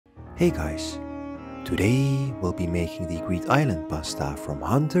Hey guys, today we'll be making the Greek Island pasta from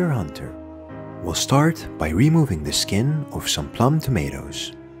Hunter x Hunter. We'll start by removing the skin of some plum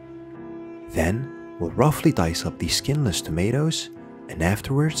tomatoes. Then we'll roughly dice up the skinless tomatoes, and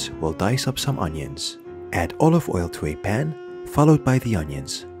afterwards we'll dice up some onions. Add olive oil to a pan, followed by the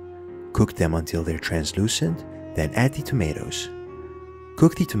onions. Cook them until they're translucent, then add the tomatoes.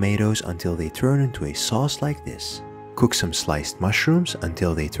 Cook the tomatoes until they turn into a sauce like this. Cook some sliced mushrooms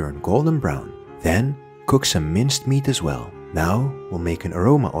until they turn golden brown. Then cook some minced meat as well. Now we'll make an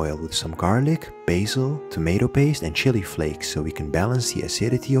aroma oil with some garlic, basil, tomato paste and chili flakes so we can balance the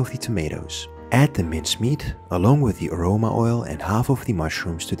acidity of the tomatoes. Add the minced meat along with the aroma oil and half of the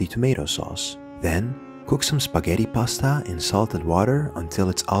mushrooms to the tomato sauce. Then cook some spaghetti pasta in salted water until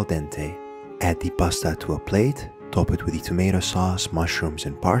it's al dente. Add the pasta to a plate, top it with the tomato sauce, mushrooms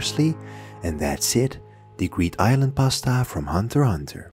and parsley, and that's it. The Greek Island pasta from Hunter x Hunter.